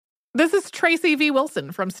This is Tracy V.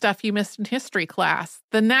 Wilson from Stuff You Missed in History class.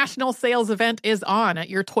 The national sales event is on at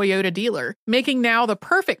your Toyota dealer, making now the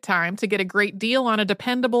perfect time to get a great deal on a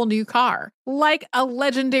dependable new car. Like a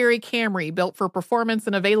legendary Camry built for performance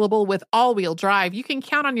and available with all-wheel drive, you can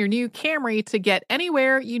count on your new Camry to get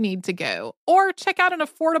anywhere you need to go. Or check out an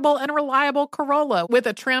affordable and reliable Corolla with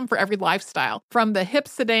a trim for every lifestyle. From the hip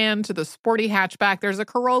sedan to the sporty hatchback, there's a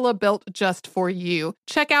Corolla built just for you.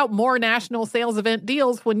 Check out more national sales event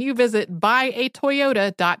deals when you visit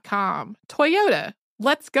buyatoyota.com. Toyota,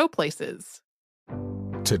 let's go places.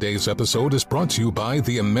 Today's episode is brought to you by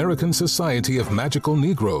the American Society of Magical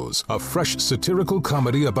Negroes, a fresh satirical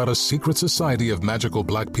comedy about a secret society of magical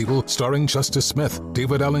black people starring Justice Smith,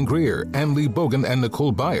 David Alan Grier, Ann Lee Bogan, and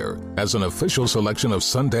Nicole Byer. As an official selection of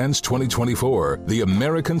Sundance 2024, the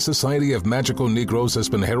American Society of Magical Negroes has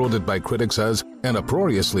been heralded by critics as an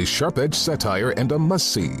uproariously sharp-edged satire and a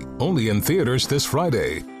must-see. Only in theaters this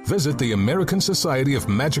Friday. Visit the American Society of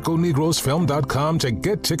Magical Negroes Film.com to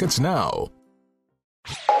get tickets now.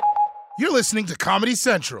 You're listening to Comedy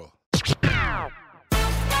Central.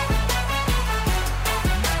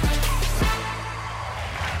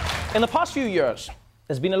 In the past few years,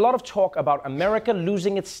 there's been a lot of talk about America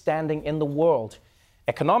losing its standing in the world,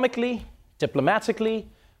 economically, diplomatically,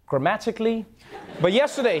 grammatically. But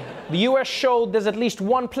yesterday, the U.S. showed there's at least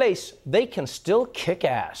one place they can still kick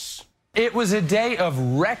ass. It was a day of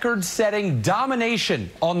record-setting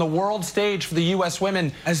domination on the world stage for the U.S.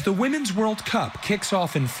 women. As the Women's World Cup kicks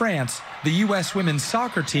off in France, the U.S. women's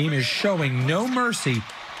soccer team is showing no mercy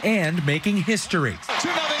and making history.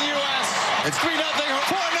 2-0 U.S. It's 3-0,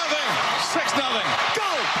 4-0, 6-0.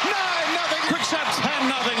 Go! 9-0. Quick shot,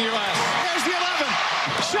 10-0 U.S. There's the 11.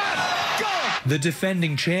 Shot! Go! The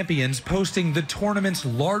defending champions posting the tournament's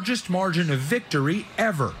largest margin of victory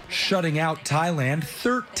ever, shutting out Thailand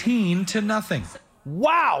 13-0.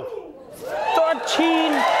 Wow!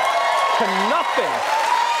 13-0.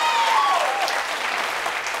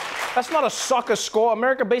 That's not a soccer score.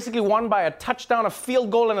 America basically won by a touchdown, a field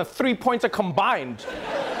goal, and a three-pointer combined.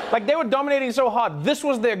 Like, they were dominating so hard, this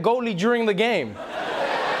was their goalie during the game.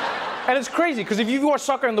 And it's crazy, because if you watch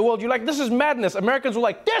soccer in the world, you're like, this is madness. Americans were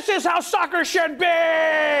like, this is how soccer should be!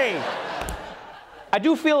 I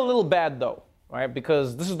do feel a little bad, though, right?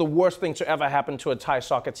 Because this is the worst thing to ever happen to a Thai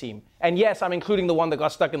soccer team. And yes, I'm including the one that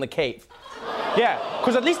got stuck in the cave. Yeah,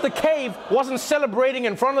 because at least the cave wasn't celebrating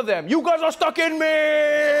in front of them. You guys are stuck in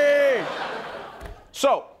me!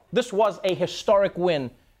 So, this was a historic win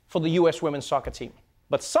for the U.S. women's soccer team.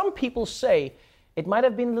 But some people say it might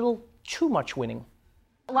have been a little too much winning.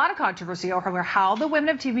 A lot of controversy over how the women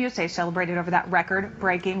of Team USA celebrated over that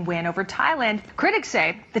record-breaking win over Thailand. Critics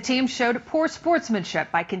say the team showed poor sportsmanship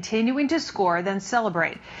by continuing to score, then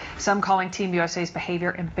celebrate. Some calling Team USA's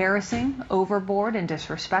behavior embarrassing, overboard, and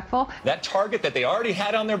disrespectful. That target that they already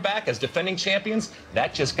had on their back as defending champions,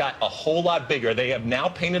 that just got a whole lot bigger. They have now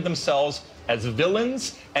painted themselves as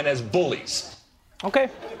villains and as bullies. Okay.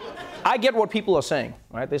 I get what people are saying,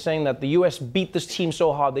 right? They're saying that the U.S. beat this team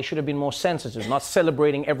so hard they should have been more sensitive, not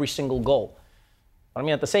celebrating every single goal. But I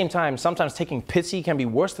mean, at the same time, sometimes taking pity can be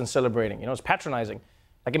worse than celebrating. You know, it's patronizing.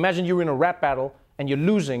 Like, imagine you're in a rap battle and you're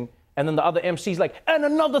losing, and then the other MC's like, and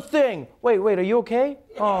another thing. Wait, are you okay?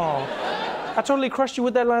 Oh, I totally crushed you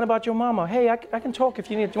with that line about your mama. Hey, I can talk if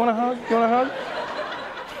you need. Do you want a hug?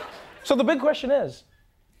 So the big question is,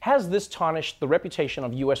 has this tarnished the reputation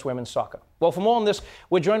of U.S. women's soccer? Well, for more on this,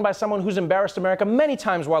 we're joined by someone who's embarrassed America many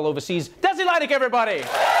times while overseas. Desi Lydic, everybody!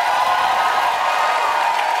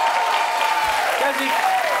 Desi,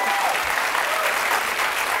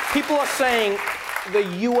 people are saying the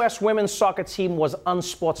U.S. women's soccer team was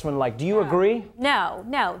unsportsmanlike. Do you agree? No.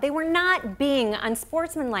 They were not being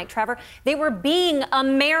unsportsmanlike, Trevor. They were being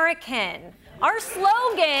American. Our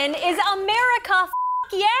slogan is America.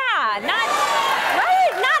 Yeah, not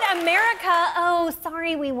America. Oh,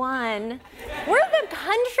 sorry, we won. We're the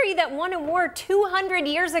country that won a war 200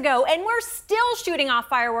 years ago, and we're still shooting off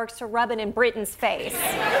fireworks to rub it in Britain's face.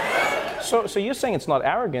 So you're saying it's not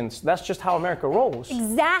arrogance, that's just how America rolls.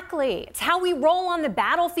 Exactly. It's how we roll on the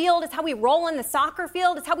battlefield, it's how we roll on the soccer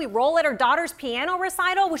field, it's how we roll at our daughter's piano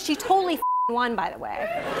recital, which she totally won, by the way.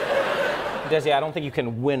 Desi, I don't think you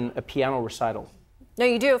can win a piano recital. No,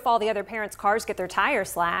 you do if all the other parents' cars get their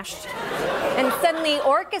tires slashed. And suddenly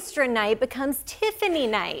orchestra night becomes Tiffany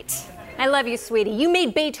night. I love you, sweetie. You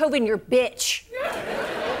made Beethoven your bitch.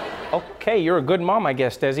 Okay, you're a good mom, I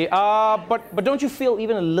guess, Desi. But don't you feel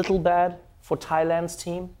even a little bad for Thailand's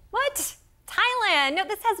team? What? Thailand Thailand. No,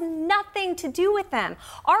 this has nothing to do with them.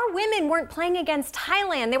 Our women weren't playing against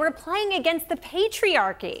Thailand. They were playing against the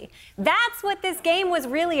patriarchy. That's what this game was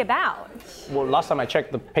really about. Well, last time I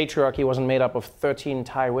checked, the patriarchy wasn't made up of 13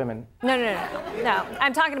 Thai women. No.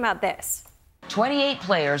 I'm talking about this. 28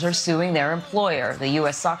 players are suing their employer, the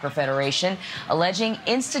U.S. Soccer Federation, alleging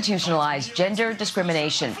institutionalized gender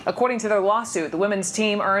discrimination. According to their lawsuit, the women's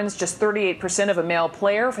team earns just 38% of a male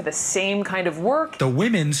player for the same kind of work. The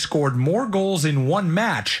women scored more goals in one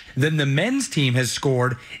match than the men's team has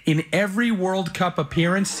scored in every World Cup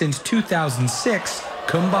appearance since 2006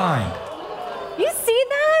 combined. You see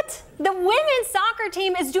that? The women's soccer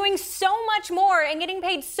team is doing so much more and getting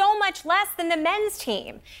paid so much less than the men's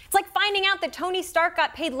team. It's like finding out that Tony Stark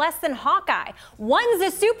got paid less than Hawkeye. One's a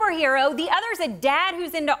superhero, the other's a dad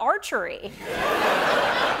who's into archery.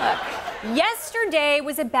 Look, yesterday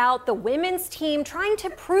was about the women's team trying to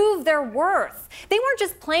prove their worth. They weren't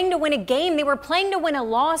just playing to win a game, they were playing to win a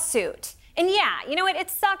lawsuit. And yeah, you know what? It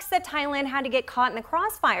sucks that Thailand had to get caught in the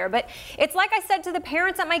crossfire, but it's like I said to the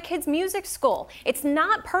parents at my kids' music school. It's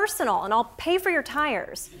not personal, and I'll pay for your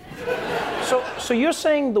tires. So you're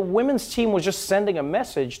saying the women's team was just sending a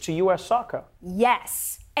message to U.S. Soccer?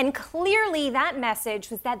 Yes, and clearly that message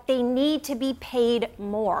was that they need to be paid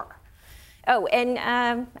more. Oh, and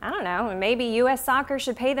I don't know, maybe U.S. Soccer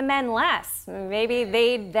should pay the men less. Maybe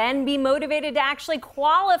they'd then be motivated to actually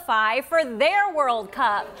qualify for their World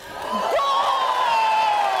Cup.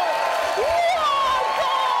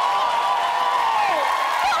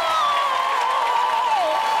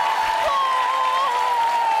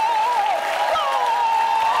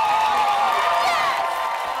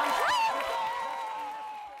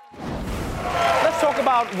 Let's talk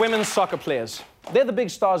about women's soccer players. They're the big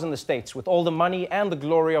stars in the States with all the money and the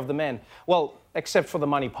glory of the men. Well, except for the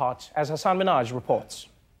money part, as Hassan Minhaj reports.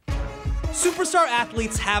 Superstar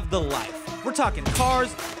athletes have the life. We're talking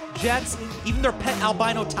cars, jets, even their pet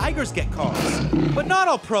albino tigers get cars. But not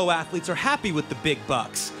all pro athletes are happy with the big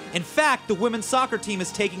bucks. In fact, the women's soccer team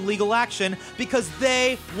is taking legal action because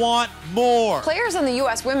they want more. Players on the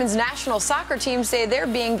U.S. women's national soccer team say they're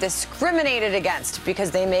being discriminated against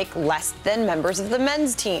because they make less than members of the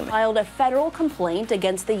men's team. Filed a federal complaint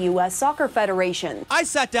against the U.S. Soccer Federation. I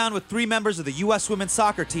sat down with 3 members of the U.S. women's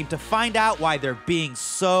soccer team to find out why they're being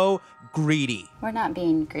so greedy. We're not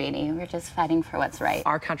being greedy. We're just fighting for what's right.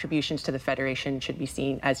 Our contributions to the Federation should be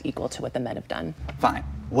seen as equal to what the men have done. Fine,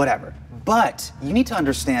 whatever. But you need to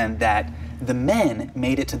understand that the men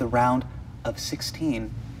made it to the round of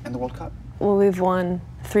 16 in the World Cup. Well, we've won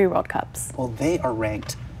 3 World Cups. Well, they are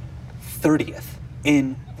ranked 30th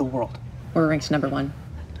in the world. We're ranked number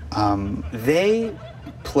 1. They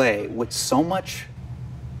play with so much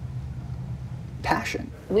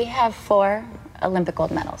passion. We have 4 Olympic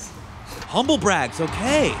gold medals. Humble brags,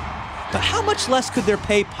 okay. But how much less could their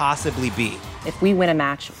pay possibly be? If we win a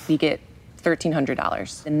match, we get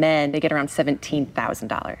 $1,300. The men, they get around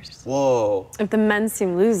 $17,000. Whoa. If the men's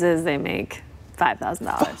team loses, they make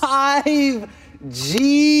 $5,000. 5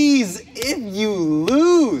 G's if you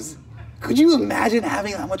lose. Could you imagine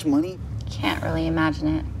having that much money? Can't really imagine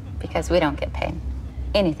it because we don't get paid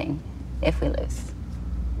anything if we lose.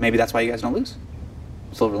 Maybe that's why you guys don't lose.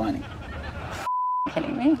 Silver lining.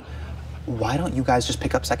 Kidding me? Why don't you guys just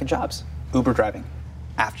pick up second jobs? Uber driving.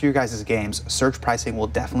 After your guys' games, surge pricing will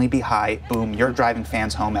definitely be high. Boom, you're driving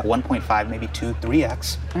fans home at 1.5, maybe 2,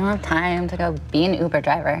 3x. I don't have time to go be an Uber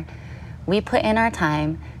driver. We put in our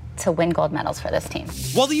time to win gold medals for this team.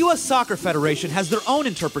 While the U.S. Soccer Federation has their own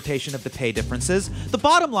interpretation of the pay differences, the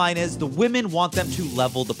bottom line is the women want them to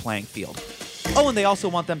level the playing field. Oh, and they also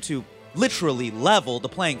want them to literally level the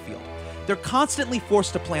playing field. They're constantly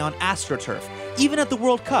forced to play on AstroTurf, even at the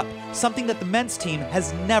World Cup, something that the men's team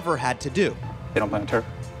has never had to do. They don't play on turf?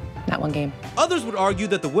 Not one game. Others would argue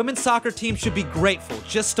that the women's soccer team should be grateful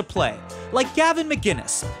just to play. Like Gavin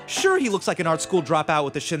McGinnis. Sure, he looks like an art school dropout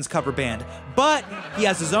with a Shins cover band, but he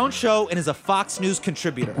has his own show and is a Fox News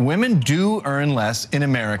contributor. Women do earn less in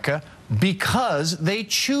America because they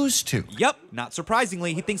choose to. Yep, not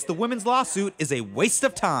surprisingly, he thinks the women's lawsuit is a waste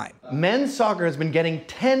of time. Men's soccer has been getting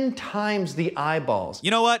 10 times the eyeballs.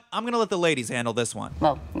 You know what? I'm gonna let the ladies handle this one.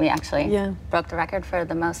 Well, we actually broke the record for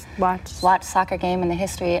the most watched soccer game in the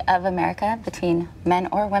history of America between men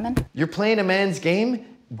or women. You're playing a man's game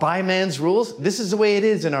by man's rules? This is the way it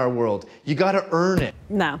is in our world. You gotta earn it.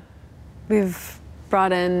 No. We've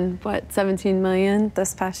brought in, what, $17 million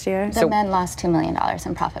this past year? The men lost $2 million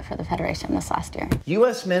in profit for the Federation this last year.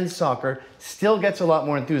 U.S. men's soccer still gets a lot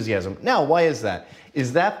more enthusiasm. Now, why is that?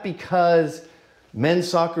 Is that because men's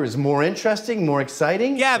soccer is more interesting, more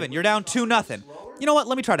exciting? Gavin, you're down 2-0. You know what?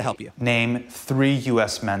 Let me try to help you. Name 3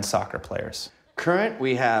 U.S. men's soccer players. Current,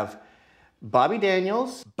 we have Bobby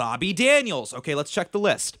Daniels. Bobby Daniels. Okay, let's check the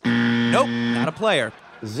list. Nope, not a player.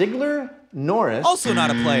 Ziggler Norris. Also not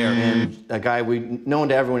a player. And a guy known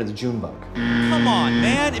to everyone as Junebug. Come on,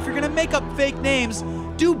 man. If you're going to make up fake names,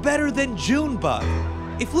 do better than Junebug.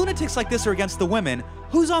 If lunatics like this are against the women,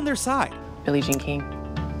 who's on their side? Billie Jean King.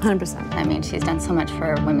 100%. I mean, she's done so much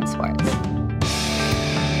for women's sports.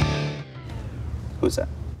 Who's that?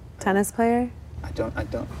 Tennis player? I don't.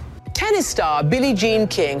 Tennis star Billie Jean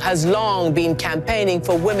King has long been campaigning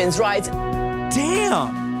for women's rights.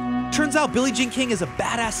 Damn! Turns out Billie Jean King is a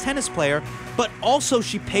badass tennis player, but also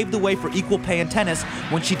she paved the way for equal pay in tennis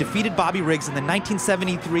when she defeated Bobby Riggs in the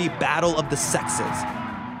 1973 Battle of the Sexes.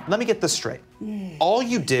 Let me get this straight. All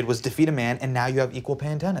you did was defeat a man, and now you have equal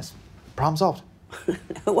pay in tennis. Problem solved. It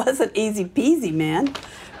wasn't easy peasy, man.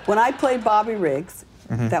 When I played Bobby Riggs,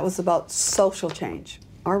 that was about social change.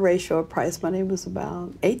 Our ratio of prize money was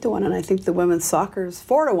about 8-1, and I think the women's soccer is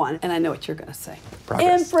 4-1. And I know what you're going to say.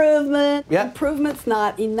 Progress. Improvement. Yeah. Improvement's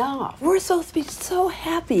not enough. We're supposed to be so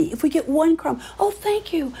happy if we get one crumb. Oh,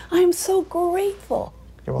 thank you. I am so grateful.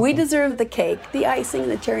 We deserve the cake, the icing,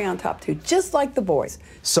 and the cherry on top, too, just like the boys.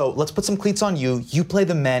 So let's put some cleats on you. You play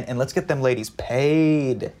the men, and let's get them ladies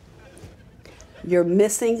paid. You're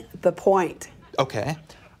missing the point. Okay.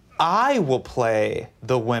 I will play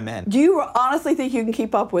the women. Do you honestly think you can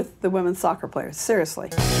keep up with the women's soccer players?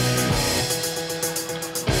 Seriously.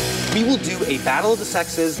 We will do a battle of the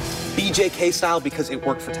sexes, BJK style, because it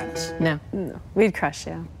worked for tennis. No. We'd crush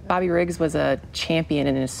you. Bobby Riggs was a champion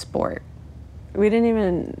in his sport. We didn't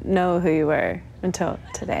even know who you were until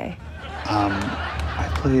today. I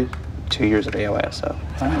played 2 years at AOSO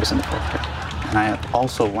when I was in the 4th grade. And I have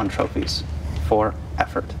also won trophies for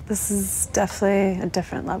effort. This is definitely a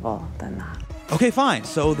different level than that. Okay, fine.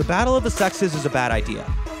 So the Battle of the Sexes is a bad idea.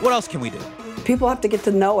 What else can we do? People have to get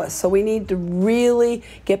to know us, so we need to really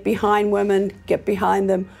get behind women, get behind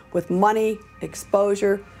them with money,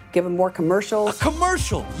 exposure, give them more commercials. A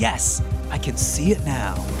commercial! Yes, I can see it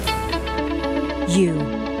now. You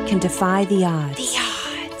can defy the odds. The odds.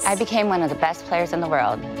 I became one of the best players in the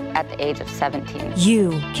world at the age of 17.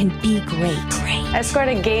 You can be great. I scored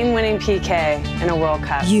a game-winning PK in a World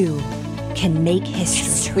Cup. You can make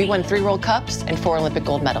history. We won 3 World Cups and 4 Olympic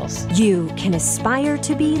gold medals. You can aspire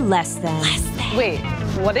to be less than. Wait,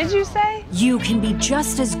 what did you say? You can be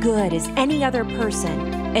just as good as any other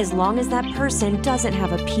person, as long as that person doesn't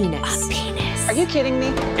have a penis. A penis. Are you kidding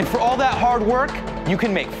me? And for all that hard work, you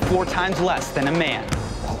can make 4 times less than a man.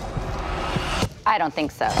 I don't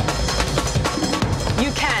think so.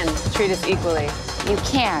 You can treat us equally. You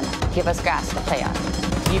can give us grass to play on.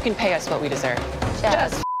 You can pay us what we deserve.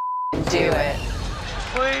 Just do it.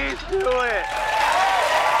 Please do it.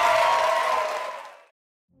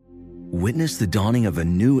 Witness the dawning of a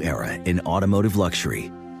new era in automotive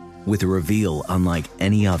luxury with a reveal unlike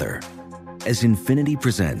any other as Infiniti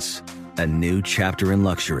presents a new chapter in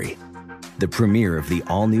luxury, the premiere of the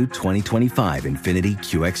all-new 2025 Infiniti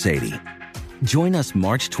QX80. Join us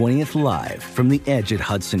March 20th live from the Edge at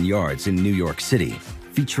Hudson Yards in New York City,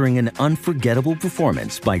 featuring an unforgettable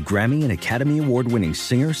performance by Grammy and Academy Award-winning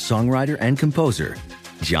singer, songwriter, and composer,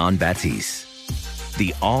 Jon Batiste.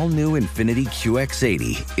 The all-new Infiniti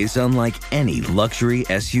QX80 is unlike any luxury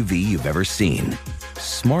SUV you've ever seen.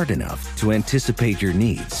 Smart enough to anticipate your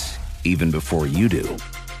needs, even before you do.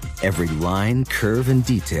 Every line, curve, and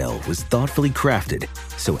detail was thoughtfully crafted,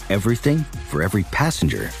 so everything for every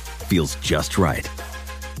passenger feels just right.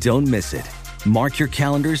 Don't miss it. Mark your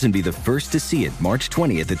calendars and be the first to see it March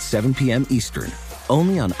 20th at 7 p.m. Eastern,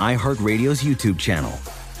 only on iHeartRadio's YouTube channel.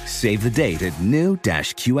 Save the date at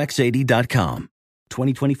new-QX80.com.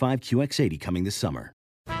 2025 QX80 coming this summer.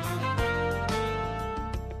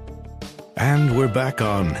 And we're back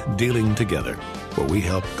on Dealing Together, where we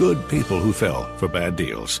help good people who fell for bad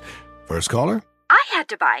deals. First caller? I had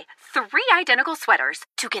to buy 3 identical sweaters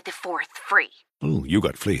to get the 4th free. Ooh, you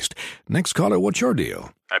got fleeced. Next caller, what's your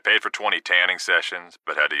deal? I paid for 20 tanning sessions,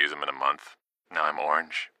 but had to use them in a month. Now I'm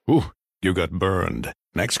orange. Ooh, you got burned.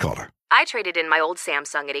 Next caller. I traded in my old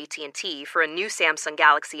Samsung at AT&T for a new Samsung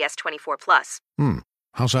Galaxy S24 Plus.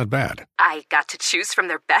 How's that bad? I got to choose from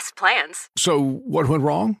their best plans. So, what went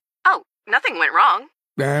wrong? Oh, nothing went wrong.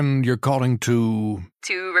 And you're calling to...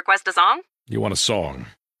 To request a song? You want a song.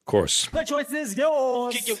 Of course. The choice is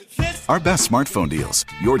yours. Our best smartphone deals.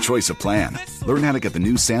 Your choice of plan. Learn how to get the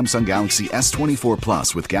new Samsung Galaxy S24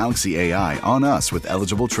 Plus with Galaxy AI on us with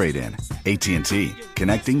eligible trade-in. AT&T.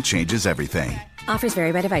 Connecting changes everything. Offers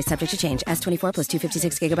vary by device, subject to change. S24 plus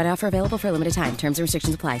 256 gigabyte offer available for a limited time. Terms and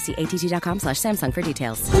restrictions apply. See att.com/Samsung for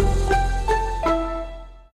details.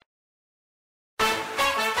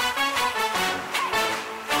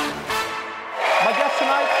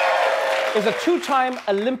 is a two-time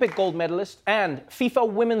Olympic gold medalist and FIFA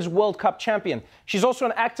Women's World Cup champion. She's also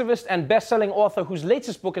an activist and best-selling author whose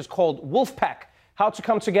latest book is called Wolfpack: How to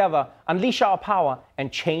Come Together, Unleash Our Power,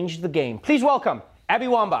 and Change the Game. Please welcome Abby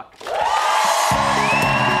Wambach.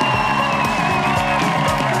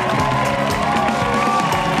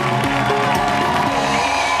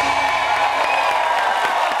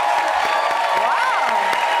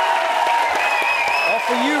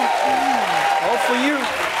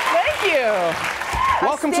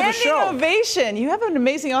 Welcome to the show. Ovation. You have an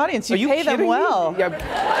amazing audience. You pay them well. Yeah.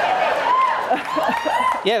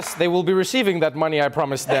 Yes, they will be receiving that money I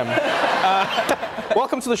promised them.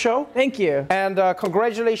 Welcome to the show. Thank you. And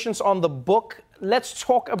congratulations on the book. Let's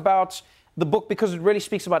talk about the book because it really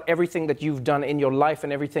speaks about everything that you've done in your life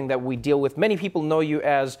and everything that we deal with. Many people know you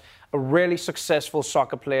as a really successful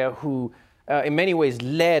soccer player who, in many ways,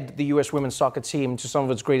 led the U.S. women's soccer team to some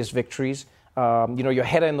of its greatest victories. You know, your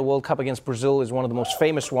header in the World Cup against Brazil is one of the most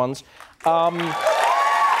famous ones. Amazing.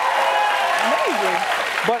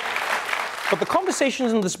 But the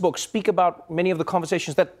conversations in this book speak about many of the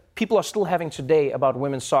conversations that people are still having today about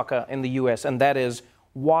women's soccer in the U.S., and that is,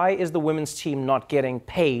 why is the women's team not getting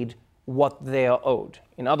paid what they are owed?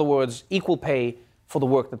 In other words, equal pay for the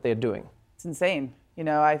work that they're doing. It's insane. You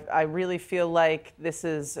know, I really feel like this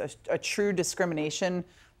is a true discrimination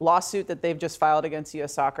lawsuit that they've just filed against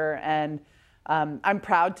U.S. Soccer, and I'm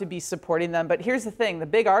proud to be supporting them. But here's the thing. The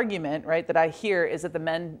big argument, right, that I hear is that the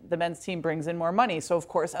men's team brings in more money. So, of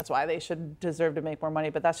course, that's why they should deserve to make more money.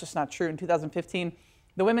 But that's just not true. In 2015,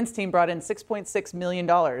 the women's team brought in $6.6 million,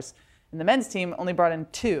 and the men's team only brought in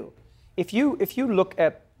 $2 million. If you look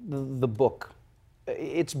at the book,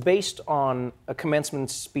 it's based on a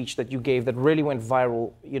commencement speech that you gave that really went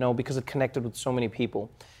viral, you know, because it connected with so many people.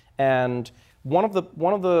 And one of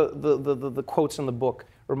the quotes in the book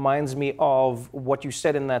reminds me of what you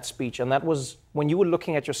said in that speech, and that was when you were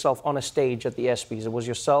looking at yourself on a stage at the ESPYs. It was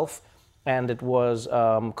yourself, and it was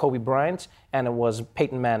Kobe Bryant, and it was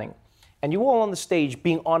Peyton Manning. And you were all on the stage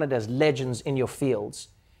being honored as legends in your fields.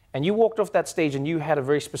 And you walked off that stage and you had a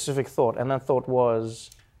very specific thought, and that thought was...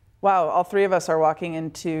 Wow, all three of us are walking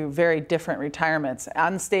into very different retirements.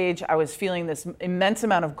 On stage, I was feeling this immense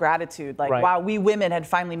amount of gratitude, like, right. Wow, we women had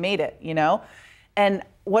finally made it, you know? And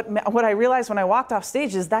what I realized when I walked off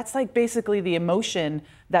stage is that's like basically the emotion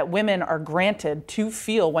that women are granted to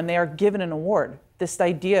feel when they are given an award, this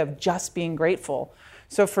idea of just being grateful.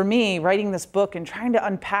 So for me, writing this book and trying to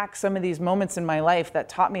unpack some of these moments in my life that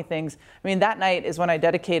taught me things, I mean, that night is when I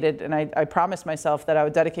dedicated, and I promised myself that I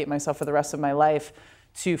would dedicate myself for the rest of my life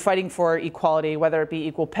to fighting for equality, whether it be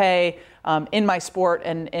equal pay in my sport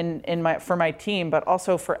and for my team, but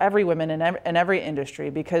also for every woman in every industry,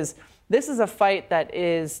 because this is a fight that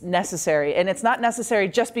is necessary. And it's not necessary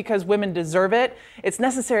just because women deserve it. It's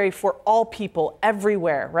necessary for all people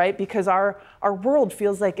everywhere, right? Because our world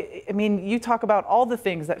feels like, I mean, you talk about all the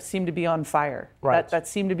things that seem to be on fire, right, that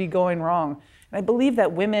seem to be going wrong. And I believe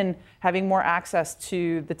that women having more access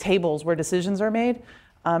to the tables where decisions are made,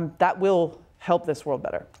 that will help this world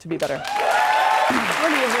to be better. It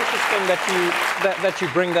really is interesting that you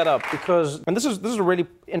bring that up, because, and this is a really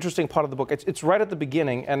interesting part of the book. It's right at the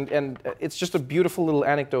beginning, and it's just a beautiful little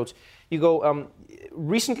anecdote. You go,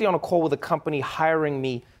 recently on a call with a company hiring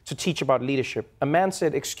me to teach about leadership, a man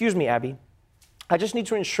said, "Excuse me, Abby, I just need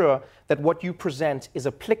to ensure that what you present is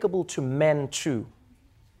applicable to men too."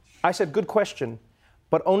 I said, "Good question,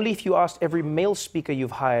 but only if you asked every male speaker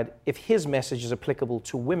you've hired if his message is applicable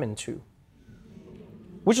to women too."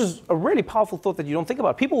 Which is a really powerful thought that you don't think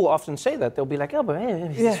about. People will often say that. They'll be like, "Oh, but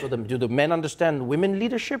do the men understand women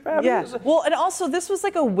leadership?" Abby? Yeah. Well, and also this was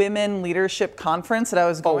like a women leadership conference that I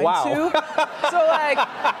was going to. So like,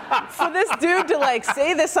 for this dude to like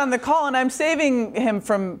say this on the call, and I'm saving him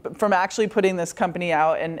from actually putting this company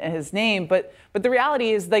out and his name, but the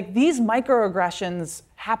reality is like these microaggressions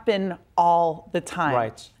happen all the time.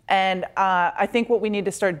 Right. And I think what we need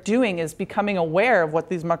to start doing is becoming aware of what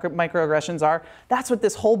these microaggressions are. That's what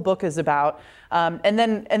this whole book is about. And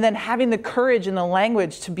then having the courage and the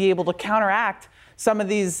language to be able to counteract some of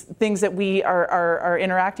these things that we are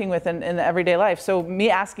interacting with in the everyday life. So me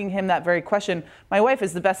asking him that very question, my wife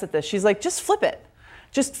is the best at this. She's like, just flip it.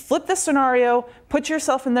 Just flip the scenario, put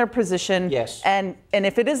yourself in their position. Yes. And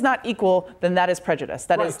if it is not equal, then that is prejudice.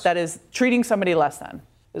 That is treating somebody less than.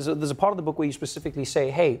 There's a part of the book where you specifically say,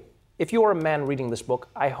 hey, if you are a man reading this book,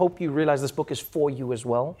 I hope you realize this book is for you as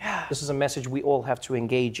well. Yeah. This is a message we all have to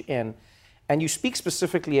engage in. And you speak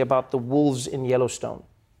specifically about the wolves in Yellowstone,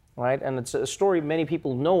 right? And it's a story many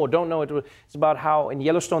people know or don't know. It's about how in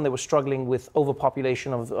Yellowstone they were struggling with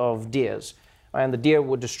overpopulation of deers. And the deer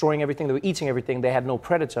were destroying everything. They were eating everything. They had no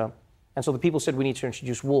predator. And so the people said we need to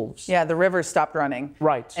introduce wolves. Yeah, the rivers stopped running.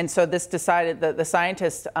 Right. And so this decided that the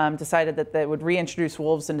scientists decided that they would reintroduce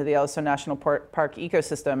wolves into the Yellowstone National Park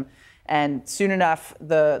ecosystem. And soon enough,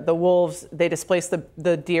 the wolves, they displaced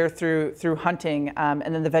the deer through hunting, and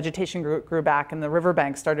then the vegetation grew back, and the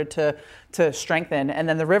riverbanks started to strengthen, and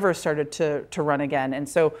then the river started to run again. And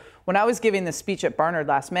so when I was giving this speech at Barnard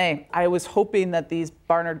last May, I was hoping that these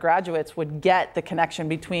Barnard graduates would get the connection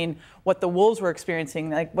between what the wolves were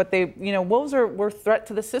experiencing, like what they, wolves were a threat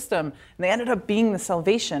to the system, and they ended up being the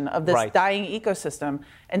salvation of this dying ecosystem.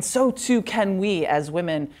 And so too can we as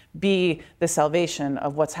women be the salvation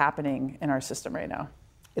of what's happening in our system right now.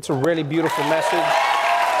 It's a really beautiful message.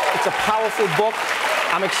 It's a powerful book.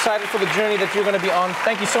 I'm excited for the journey that you're going to be on.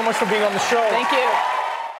 Thank you so much for being on the show. Thank you.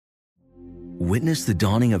 Witness the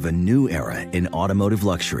dawning of a new era in automotive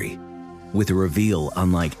luxury with a reveal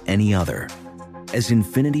unlike any other as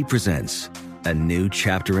Infiniti presents a new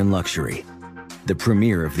chapter in luxury, the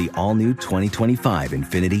premiere of the all-new 2025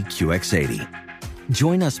 Infiniti QX80.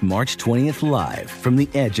 Join us March 20th live from the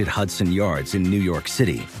Edge at Hudson Yards in New York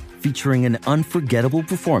City, featuring an unforgettable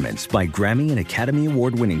performance by Grammy and Academy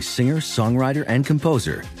Award-winning singer, songwriter, and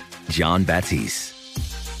composer, Jon Batiste.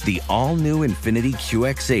 The all-new Infiniti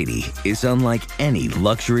QX80 is unlike any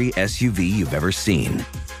luxury SUV you've ever seen.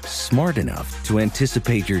 Smart enough to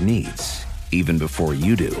anticipate your needs, even before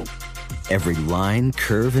you do. Every line,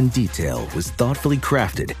 curve, and detail was thoughtfully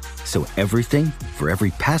crafted, so everything for every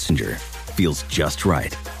passenger feels just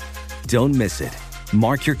right. Don't miss it.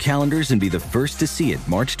 Mark your calendars and be the first to see it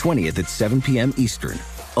March 20th at 7 p.m. Eastern,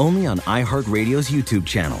 only on iHeartRadio's YouTube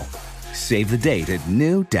channel. Save the date at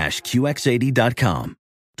new-QX80.com.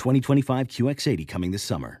 2025 QX80 coming this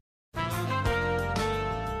summer.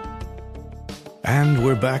 And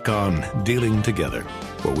we're back on Dealing Together,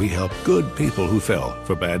 where we help good people who fell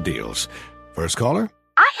for bad deals. First caller?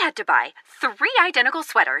 I had to buy 3 identical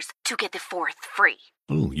sweaters to get the 4th free.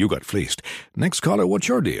 Ooh, you got fleeced. Next caller, what's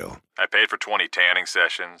your deal? I paid for 20 tanning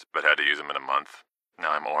sessions, but had to use them in a month.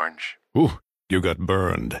 Now I'm orange. Ooh, you got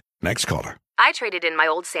burned. Next caller. I traded in my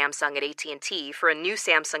old Samsung at AT&T for a new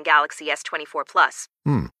Samsung Galaxy S24 Plus.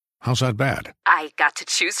 How's that bad? I got to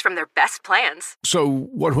choose from their best plans. So,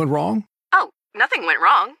 what went wrong? Oh, nothing went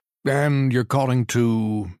wrong. And you're calling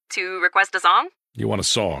to... To request a song? You want a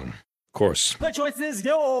song. Of course. The choice is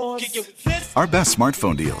yours. Our best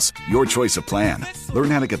smartphone deals. Your choice of plan.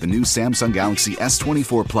 Learn how to get the new Samsung Galaxy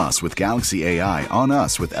S24 Plus with Galaxy AI on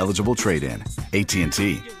us with eligible trade-in.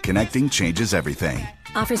 AT&T. Connecting changes everything.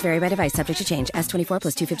 Offers vary by device, subject to change. S24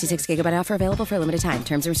 plus 256 gigabyte offer available for a limited time.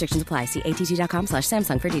 Terms and restrictions apply. See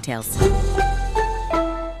att.com/Samsung for details.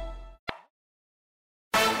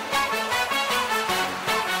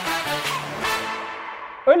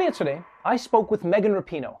 Earlier today, I spoke with Megan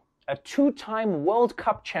Rapinoe, a 2-time World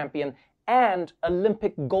Cup champion and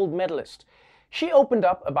Olympic gold medalist. She opened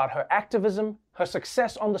up about her activism, her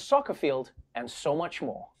success on the soccer field, and so much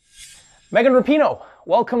more. Megan Rapinoe,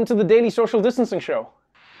 welcome to the Daily Social Distancing Show.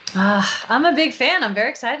 I'm a big fan. I'm very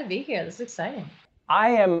excited to be here. This is exciting. I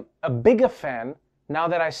am a bigger fan now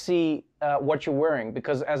that I see what you're wearing,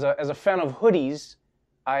 because as a fan of hoodies,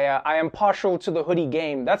 I am partial to the hoodie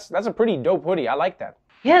game. That's a pretty dope hoodie. I like that.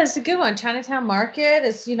 Yeah, it's a good one. Chinatown Market.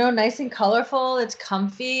 It's, nice and colorful. It's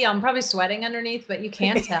comfy. I'm probably sweating underneath, but you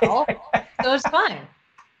can't tell. So it's fine.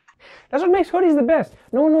 That's what makes hoodies the best.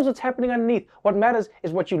 No one knows what's happening underneath. What matters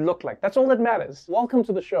is what you look like. That's all that matters. Welcome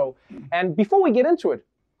to the show. And before we get into it,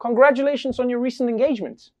 congratulations on your recent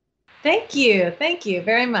engagement. Thank you. Thank you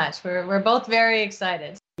very much. We're both very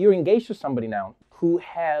excited. You're engaged to somebody now who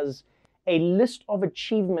has a list of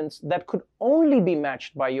achievements that could only be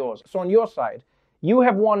matched by yours. So on your side, you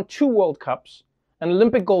have won 2 World Cups, an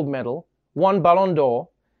Olympic gold medal, 1 Ballon d'Or.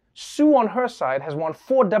 Sue on her side has won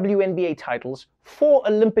 4 WNBA titles, 4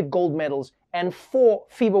 Olympic gold medals, and 4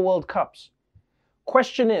 FIBA World Cups.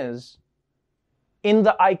 Question is, in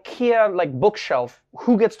the IKEA bookshelf,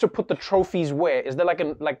 who gets to put the trophies where? Is there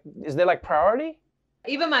priority?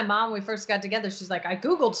 Even my mom, when we first got together, she's like, I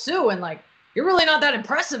Googled Sue and you're really not that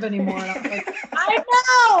impressive anymore. And I was like, I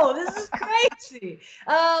know, this is crazy.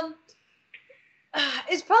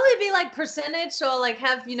 It's probably be percentage. So I'll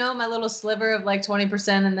have, my little sliver of 20%,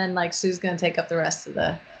 and then Sue's going to take up the rest of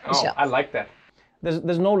the shelf. I like that.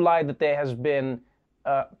 There's no lie that there has been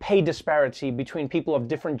pay disparity between people of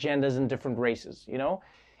different genders and different races,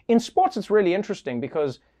 In sports, it's really interesting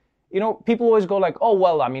because, people always go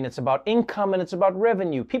it's about income and it's about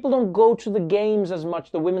revenue. People don't go to the games as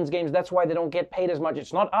much, the women's games. That's why they don't get paid as much.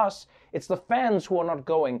 It's not us. It's the fans who are not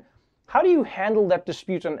going. How do you handle that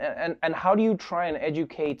dispute, and how do you try and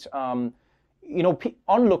educate,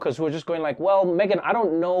 onlookers who are just going like, well, Meghan, I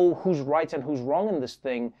don't know who's right and who's wrong in this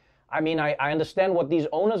thing. I mean, I understand what these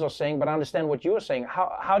owners are saying, but I understand what you are saying.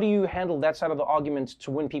 How do you handle that side of the argument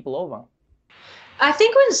to win people over? I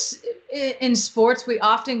think in sports, we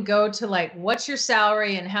often go to like, what's your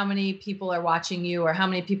salary and how many people are watching you or how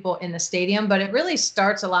many people in the stadium? But it really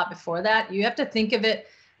starts a lot before that. You have to think of it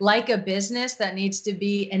like a business that needs to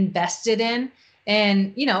be invested in.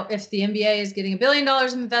 And, if the NBA is getting $1 billion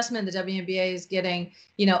of investment, the WNBA is getting,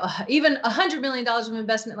 even $100 million of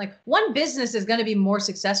investment, like one business is going to be more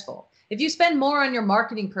successful. If you spend more on your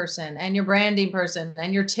marketing person and your branding person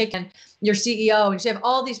and your ticket, your CEO, and you have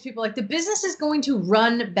all these people, like the business is going to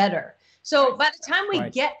run better. So by the time we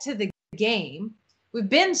get to the game, we've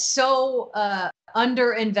been so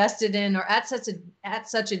underinvested in or at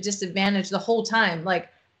such a disadvantage the whole time. Like,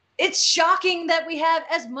 it's shocking that we have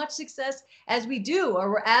as much success as we do,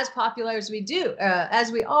 or we're as popular as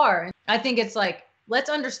we are. And I think it's like,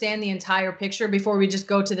 let's understand the entire picture before we just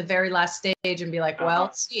go to the very last stage and be like,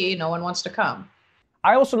 well, see, no one wants to come.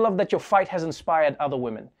 I also love that your fight has inspired other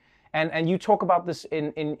women. And you talk about this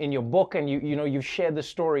in your book, and you shared this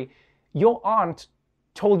story. Your aunt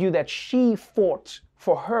told you that she fought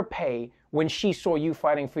for her pay when she saw you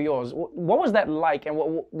fighting for yours. What was that like? And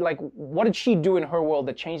what did she do in her world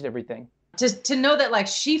that changed everything? To know that like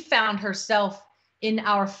she found herself in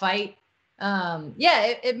our fight.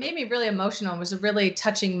 It made me really emotional. It was a really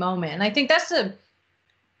touching moment. And I think that's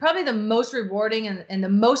probably the most rewarding and the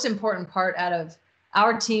most important part out of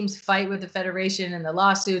our team's fight with the Federation and the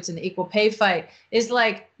lawsuits and the equal pay fight is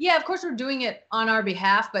like, yeah, of course we're doing it on our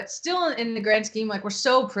behalf, but still in the grand scheme, like we're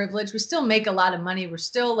so privileged. We still make a lot of money. We're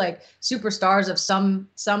still like superstars of some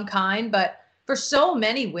kind. But for so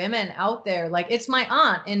many women out there, like it's my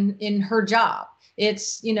aunt in her job.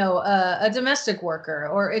 It's, a domestic worker,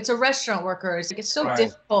 or it's a restaurant worker. It's so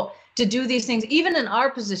difficult to do these things. Even in our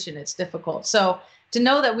position, it's difficult. So to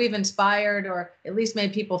know that we've inspired or at least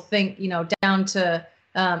made people think, down to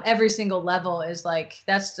every single level is like,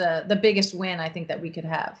 that's the biggest win I think that we could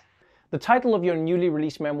have. The title of your newly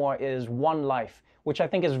released memoir is One Life, which I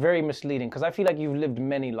think is very misleading because I feel like you've lived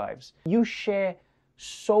many lives. You share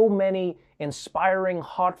so many inspiring,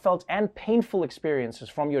 heartfelt, and painful experiences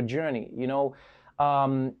from your journey,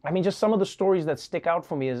 just some of the stories that stick out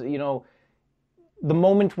for me is, the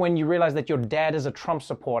moment when you realize that your dad is a Trump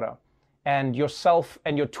supporter and yourself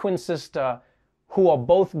and your twin sister, who are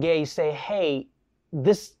both gay, say, hey,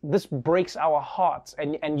 this breaks our hearts,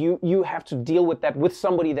 and you have to deal with that with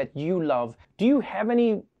somebody that you love. Do you have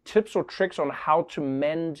any tips or tricks on how to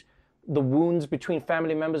mend the wounds between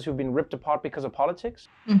family members who've been ripped apart because of politics?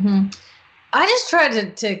 Mm-hmm. I just try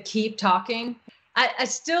to keep talking. I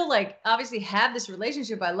still obviously have this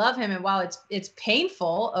relationship. I love him. And while it's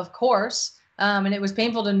painful, of course, and it was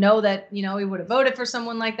painful to know that, he would have voted for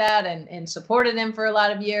someone like that and supported him for a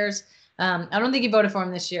lot of years. I don't think he voted for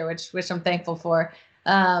him this year, which I'm thankful for.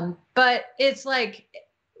 But it's like,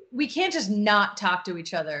 we can't just not talk to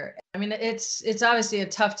each other. I mean, it's obviously a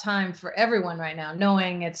tough time for everyone right now,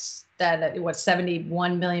 knowing it's that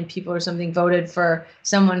 71 million people or something voted for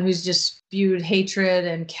someone who's just spewed hatred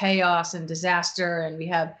and chaos and disaster. And we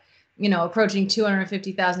have, approaching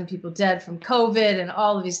 250,000 people dead from COVID and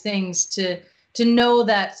all of these things. To know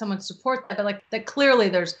that someone supports that, but that clearly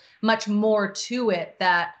there's much more to it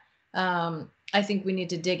that I think we need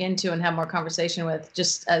to dig into and have more conversation with,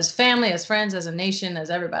 just as family, as friends, as a nation, as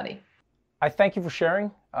everybody. I thank you for sharing.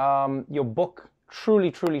 Your book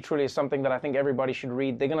truly is something that I think everybody should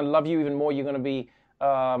read. They're going to love you even more. You're going to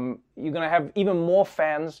have even more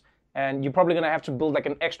fans, and you're probably going to have to build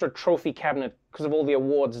an extra trophy cabinet because of all the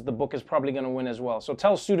awards the book is probably going to win as well. So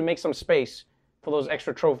tell Sue to make some space for those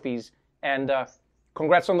extra trophies, and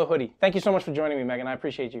congrats on the hoodie. Thank you so much for joining me, Meghan. I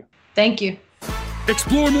appreciate you. Thank you.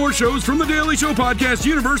 Explore more shows from The Daily Show podcast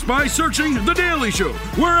universe by searching The Daily Show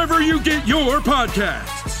wherever you get your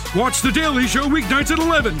podcasts. Watch The Daily Show weeknights at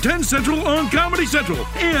 11, 10 Central on Comedy Central,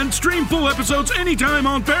 and stream full episodes anytime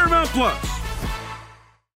on Paramount+.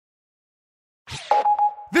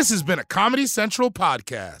 This has been a Comedy Central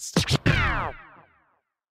podcast.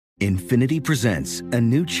 Infiniti presents a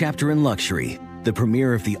new chapter in luxury, the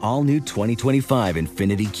premiere of the all-new 2025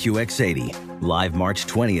 Infiniti QX80, live March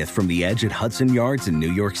 20th from the Edge at Hudson Yards in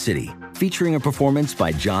New York City, featuring a performance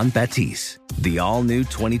by John Batiste. The all-new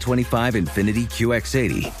 2025 Infiniti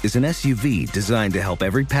QX80 is an SUV designed to help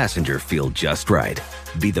every passenger feel just right.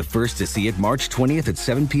 Be the first to see it March 20th at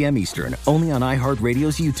 7 p.m. Eastern, only on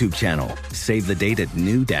iHeartRadio's YouTube channel. Save the date at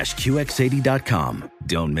new-QX80.com.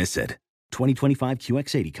 Don't miss it. 2025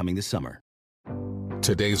 QX80 coming this summer.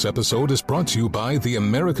 Today's episode is brought to you by the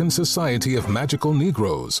American Society of Magical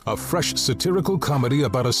Negroes, a fresh satirical comedy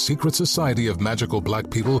about a secret society of magical black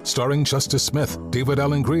people starring Justice Smith, David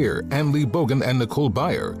Alan Grier, Ann Lee Bogan, and Nicole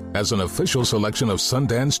Byer. As an official selection of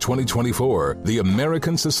Sundance 2024, the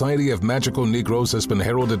American Society of Magical Negroes has been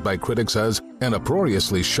heralded by critics as an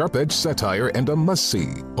uproariously sharp-edged satire and a must-see.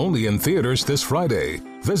 Only in theaters this Friday.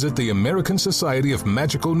 Visit the American Society of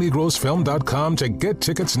Magical Negroes film.com to get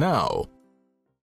tickets now.